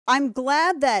I'm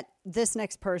glad that this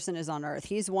next person is on Earth.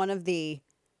 He's one of the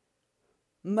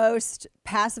most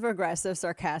passive aggressive,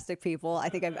 sarcastic people I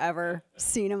think I've ever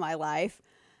seen in my life.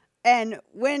 And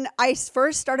when I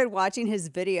first started watching his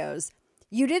videos,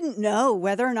 you didn't know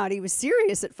whether or not he was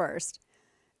serious at first.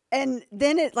 And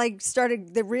then it like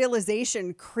started, the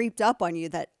realization creeped up on you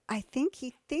that I think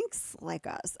he thinks like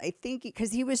us. I think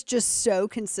because he was just so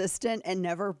consistent and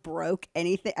never broke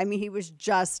anything. I mean, he was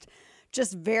just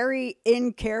very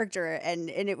in character, and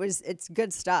it's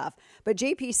good stuff. But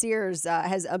JP Sears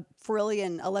has a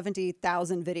trillion,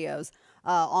 11,000 videos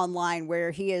online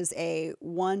where he is a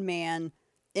one-man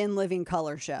in living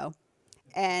color show.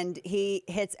 And he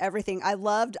hits everything. I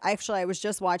was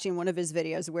just watching one of his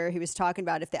videos where he was talking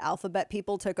about if the alphabet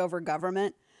people took over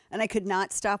government, and I could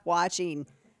not stop watching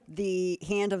the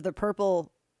hand of the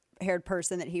purple haired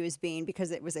person that he was being,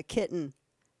 because it was a kitten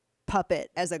puppet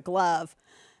as a glove.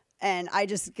 And I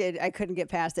couldn't get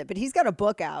past it. But he's got a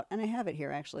book out, and I have it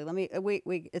here, actually. Let me,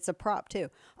 wait, it's a prop, too.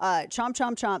 Chomp,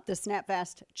 Chomp, Chomp, the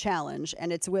Snapfast Challenge,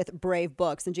 and it's with Brave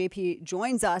Books. And JP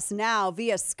joins us now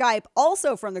via Skype,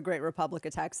 also from the Great Republic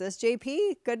of Texas.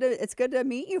 JP, it's good to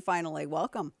meet you finally.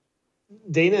 Welcome.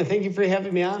 Dana, thank you for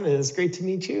having me on. It's great to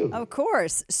meet you. Of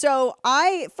course. So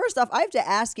first off, I have to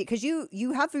ask you, because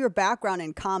you have your background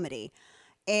in comedy.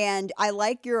 And I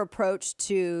like your approach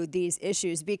to these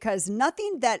issues, because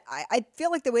nothing that I feel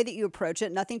like the way that you approach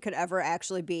it, nothing could ever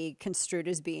actually be construed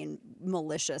as being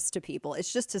malicious to people.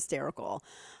 It's just hysterical.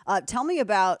 Tell me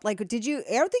about, like, I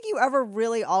don't think you ever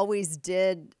really always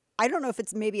did. I don't know if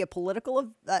it's maybe a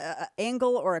political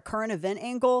angle or a current event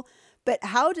angle, but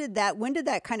when did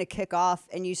that kind of kick off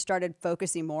and you started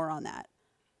focusing more on that?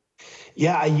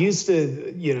 Yeah, I used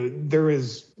to, there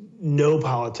was no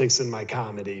politics in my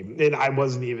comedy, and I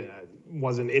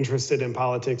wasn't interested in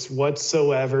politics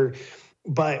whatsoever.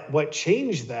 But what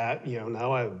changed that,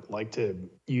 now I like to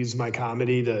use my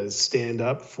comedy to stand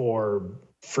up for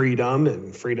freedom,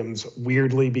 and freedom's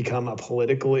weirdly become a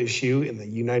political issue in the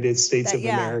United States of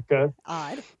America.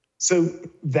 Odd. So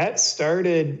that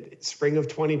started spring of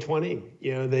 2020.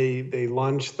 They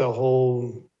launched the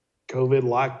whole COVID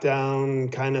lockdown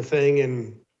kind of thing.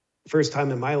 And first time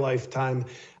in my lifetime,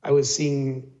 I was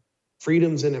seeing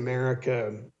freedoms in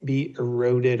America be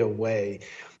eroded away.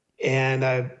 And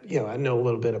I know a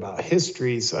little bit about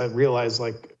history, so I realized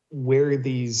like where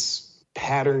these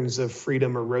patterns of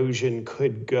freedom erosion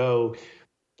could go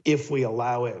if we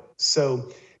allow it.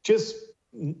 So just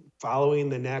following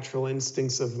the natural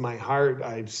instincts of my heart,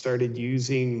 I started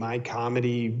using my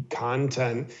comedy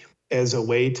content as a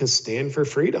way to stand for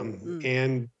freedom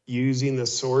and using the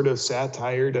sword of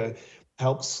satire to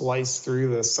help slice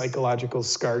through the psychological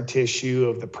scar tissue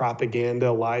of the propaganda,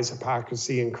 lies,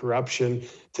 hypocrisy, and corruption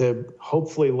to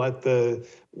hopefully let the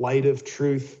light of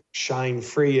truth shine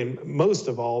free. And most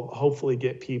of all, hopefully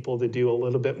get people to do a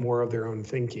little bit more of their own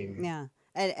thinking. Yeah.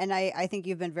 And I think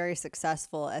you've been very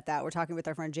successful at that. We're talking with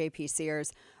our friend JP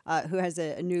Sears, who has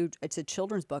it's a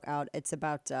children's book out. It's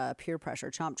about peer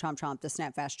pressure, Chomp, Chomp, Chomp, the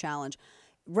Snapfast Challenge.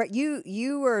 Right,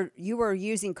 you were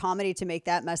using comedy to make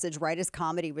that message right as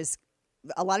comedy was.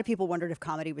 A lot of people wondered if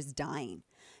comedy was dying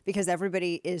because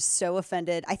everybody is so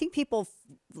offended. I think people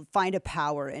find a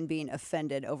power in being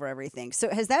offended over everything. So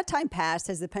has that time passed?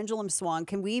 Has the pendulum swung?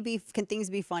 Can things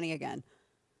be funny again?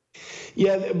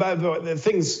 Yeah, but the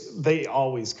things, they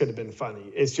always could have been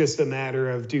funny. It's just a matter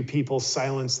of, do people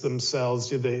silence themselves?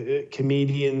 Do the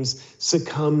comedians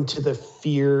succumb to the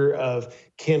fear of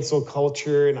cancel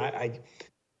culture? And I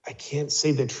can't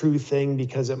say the true thing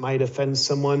because it might offend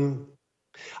someone.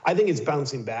 I think it's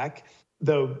bouncing back,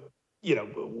 though.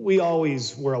 We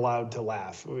always were allowed to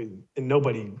laugh, and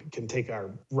nobody can take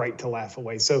our right to laugh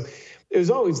away. So it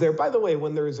was always there. By the way,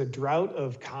 when there's a drought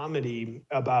of comedy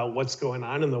about what's going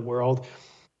on in the world,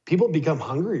 people become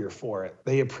hungrier for it.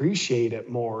 They appreciate it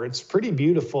more. It's pretty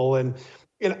beautiful. And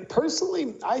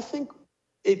personally, I think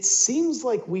it seems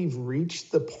like we've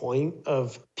reached the point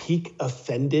of peak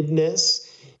offendedness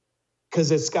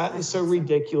because it's gotten so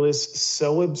ridiculous,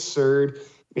 so absurd.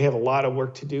 We have a lot of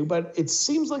work to do, but it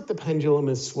seems like the pendulum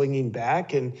is swinging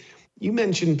back. And you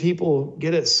mentioned people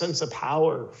get a sense of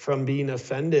power from being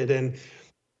offended, and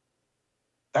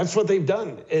that's what they've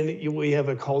done. And we have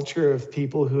a culture of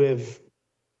people who have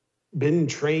been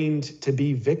trained to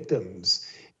be victims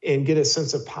and get a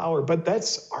sense of power, but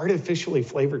that's artificially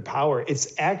flavored power.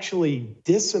 It's actually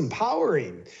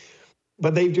disempowering,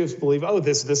 but they just believe, oh,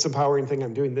 this disempowering thing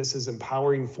I'm doing, this is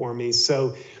empowering for me.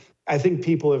 So I think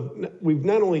we've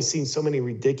not only seen so many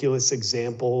ridiculous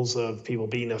examples of people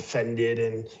being offended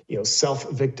and,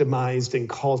 self-victimized in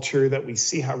culture that we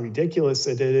see how ridiculous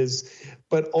it is,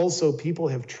 but also people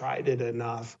have tried it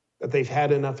enough that they've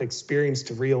had enough experience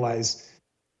to realize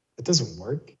it doesn't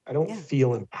work. I don't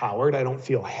feel empowered. I don't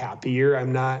feel happier.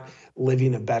 I'm not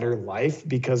living a better life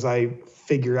because I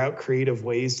figure out creative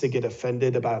ways to get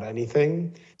offended about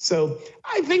anything. So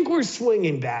I think we're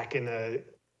swinging back in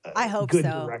I hope good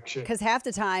so. direction. Because half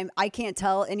the time I can't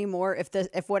tell anymore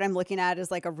if what I'm looking at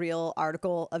is like a real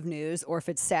article of news or if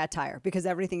it's satire because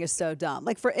everything is so dumb.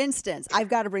 Like, for instance, I've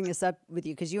got to bring this up with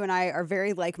you because you and I are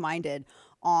very like-minded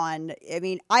on, I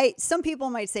mean, some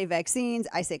people might say vaccines.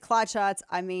 I say clot shots.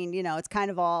 I mean, it's kind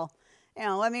of all,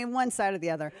 one side or the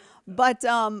other. But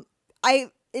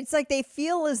it's like they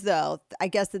feel as though, I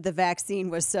guess, that the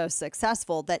vaccine was so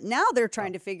successful that now they're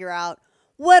trying to figure out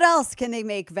what else can they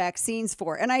make vaccines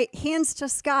for? And hands to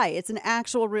sky, it's an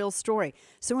actual real story.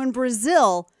 So in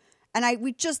Brazil, and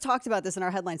we just talked about this in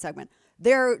our headline segment,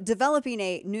 they're developing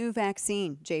a new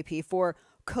vaccine, JP, for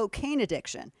cocaine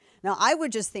addiction. Now, I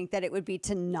would just think that it would be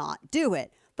to not do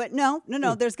it. But no,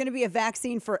 there's going to be a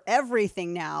vaccine for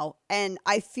everything now. And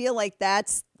I feel like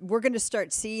we're going to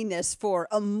start seeing this for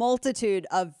a multitude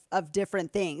of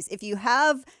different things. If you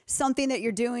have something that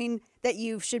you're doing that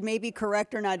you should maybe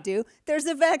correct or not do, there's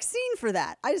a vaccine for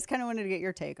that. I just kind of wanted to get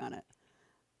your take on it.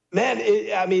 Man,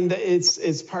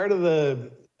 it's part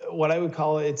of what I would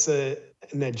call it's an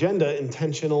agenda,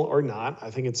 intentional or not. I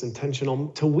think it's intentional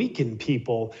to weaken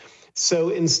people. So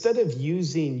instead of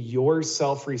using your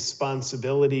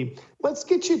self-responsibility, let's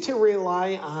get you to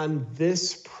rely on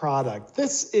this product.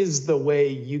 This is the way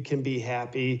you can be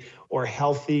happy or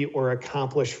healthy or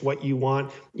accomplish what you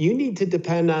want. You need to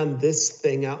depend on this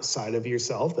thing outside of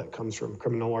yourself that comes from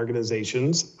criminal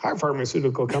organizations,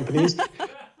 pharmaceutical companies.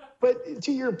 But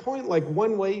to your point, like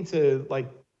one way to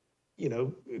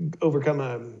overcome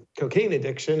a cocaine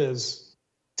addiction is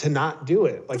to not do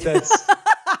it. Like that's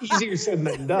easier said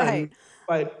than done, right.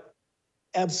 But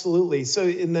absolutely. So,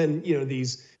 and then,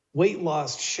 these weight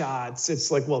loss shots,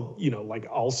 it's like, well,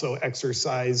 also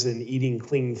exercise and eating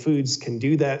clean foods can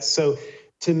do that. So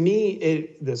to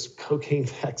me, this cocaine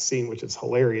vaccine, which is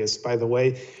hilarious, by the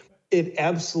way, it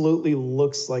absolutely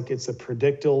looks like it's a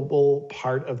predictable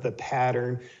part of the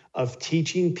pattern of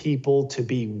teaching people to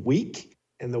be weak.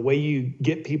 And the way you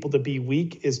get people to be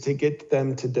weak is to get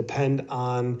them to depend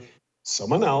on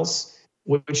someone else,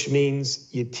 which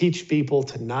means you teach people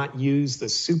to not use the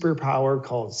superpower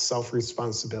called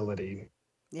self-responsibility.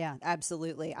 Yeah,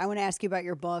 absolutely. I want to ask you about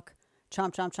your book,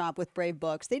 Chomp, Chomp, Chomp with Brave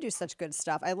Books. They do such good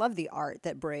stuff. I love the art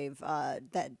that Brave,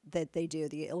 that they do,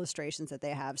 the illustrations that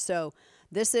they have. So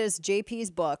this is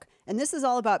JP's book, and this is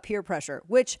all about peer pressure,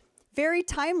 which very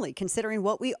timely considering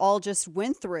what we all just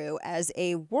went through as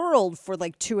a world for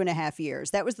like 2.5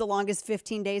 years. That was the longest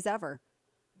 15 days ever.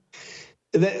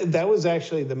 That was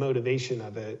actually the motivation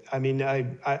of it. I mean, I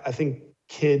think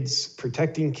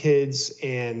protecting kids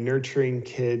and nurturing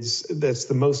kids, that's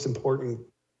the most important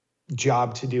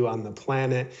job to do on the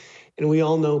planet. And we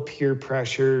all know peer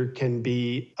pressure can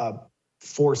be a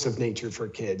force of nature for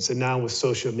kids. And now with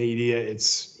social media,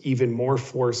 it's even more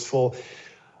forceful.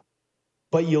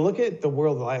 But you look at the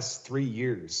world the last 3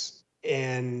 years,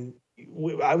 and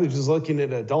I was just looking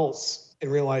at adults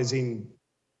and realizing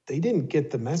they didn't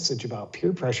get the message about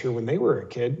peer pressure when they were a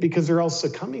kid because they're all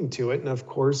succumbing to it. And of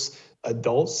course,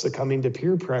 adults succumbing to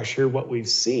peer pressure, what we've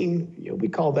seen, we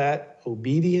call that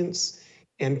obedience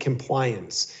and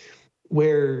compliance,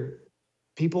 where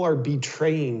people are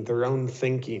betraying their own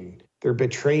thinking, they're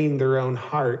betraying their own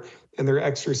heart, and they're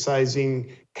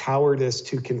exercising cowardice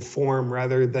to conform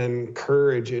rather than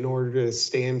courage in order to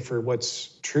stand for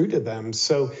what's true to them.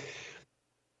 So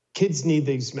kids need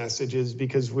these messages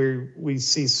because we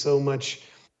see so much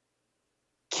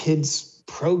kids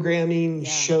programming,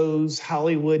 shows,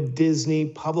 Hollywood, Disney,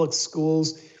 public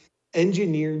schools,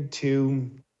 engineered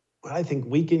to, I think,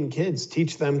 weaken kids,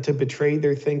 teach them to betray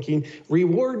their thinking,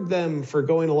 reward them for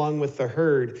going along with the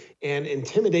herd, and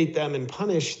intimidate them and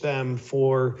punish them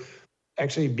for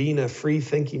actually being a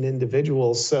free-thinking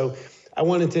individual. So I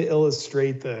wanted to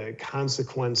illustrate the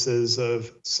consequences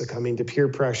of succumbing to peer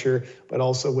pressure, but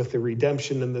also with the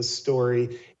redemption in this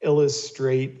story,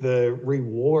 illustrate the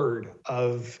reward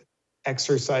of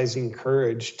exercising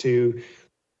courage to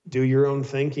do your own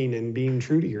thinking and being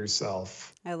true to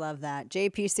yourself. I love that.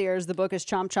 JP Sears, the book is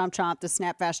Chomp, Chomp, Chomp, the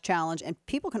Snap Fast Challenge. And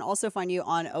people can also find you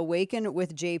on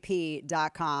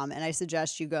awakenwithjp.com. And I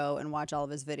suggest you go and watch all of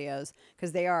his videos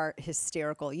because they are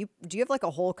hysterical. Do you have like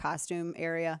a whole costume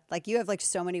area? Like you have like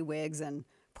so many wigs and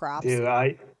props. Dude,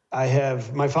 I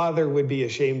have, my father would be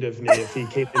ashamed of me if he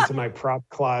came into my prop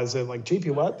closet like,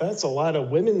 JP, what? That's a lot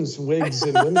of women's wigs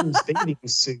and women's bathing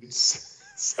suits.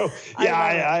 So yeah,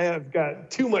 I have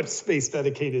got too much space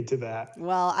dedicated to that.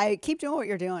 Well, I keep doing what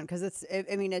you're doing because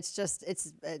I mean, it's just,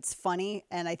 it's funny.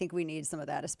 And I think we need some of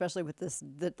that, especially with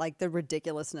the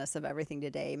ridiculousness of everything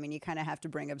today. I mean, you kind of have to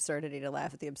bring absurdity to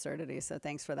laugh at the absurdity. So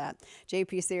thanks for that.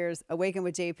 JP Sears, Awaken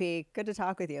with JP. Good to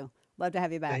talk with you. Love to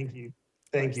have you back. Thank you.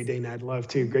 Thank you, Dana. I'd love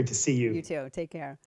to. Great to see you. You too. Take care.